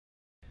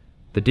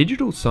The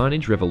digital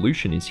signage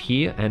revolution is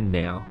here and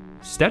now.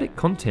 Static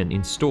content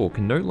in store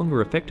can no longer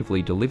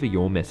effectively deliver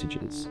your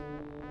messages.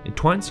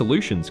 Entwined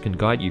Solutions can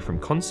guide you from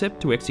concept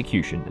to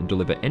execution and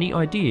deliver any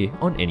idea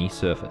on any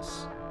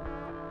surface.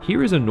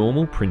 Here is a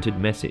normal printed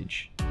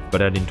message, but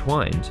at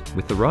Entwined,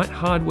 with the right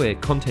hardware,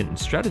 content and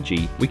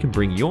strategy, we can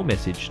bring your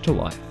message to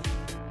life.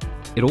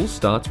 It all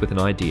starts with an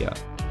idea.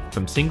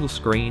 From single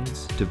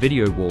screens, to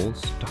video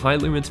walls, to high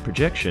lumens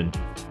projection,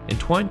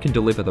 Entwined can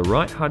deliver the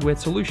right hardware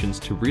solutions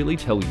to really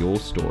tell your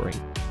story.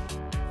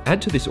 Add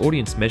to this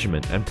audience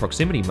measurement and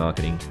proximity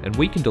marketing, and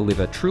we can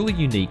deliver truly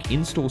unique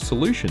in-store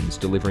solutions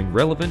delivering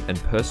relevant and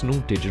personal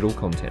digital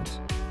content.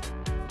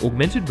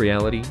 Augmented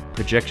reality,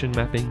 projection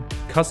mapping,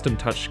 custom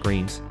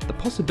touchscreens, the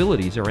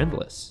possibilities are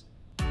endless.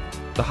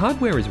 The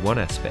hardware is one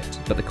aspect,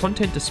 but the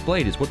content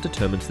displayed is what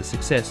determines the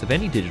success of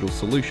any digital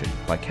solution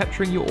by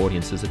capturing your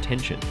audience's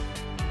attention.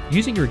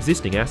 Using your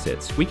existing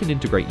assets, we can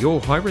integrate your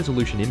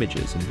high-resolution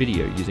images and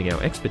video using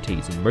our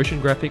expertise in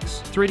motion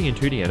graphics, 3D and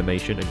 2D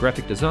animation and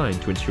graphic design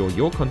to ensure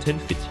your content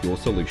fits your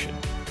solution.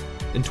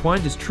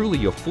 Entwined is truly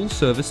your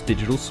full-service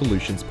digital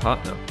solutions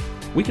partner.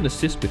 We can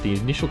assist with the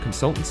initial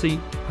consultancy,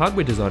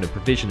 hardware design and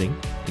provisioning,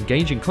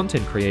 engaging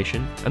content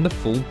creation, and the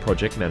full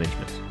project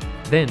management.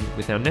 Then,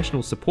 with our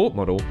national support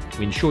model,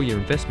 we ensure your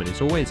investment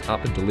is always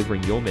up and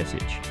delivering your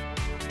message.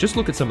 Just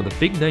look at some of the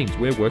big names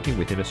we're working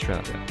with in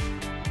Australia.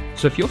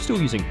 So if you're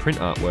still using print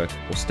artwork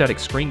or static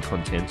screen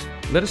content,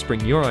 let us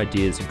bring your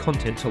ideas and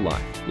content to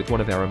life with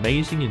one of our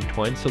amazing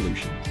Entwined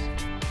solutions.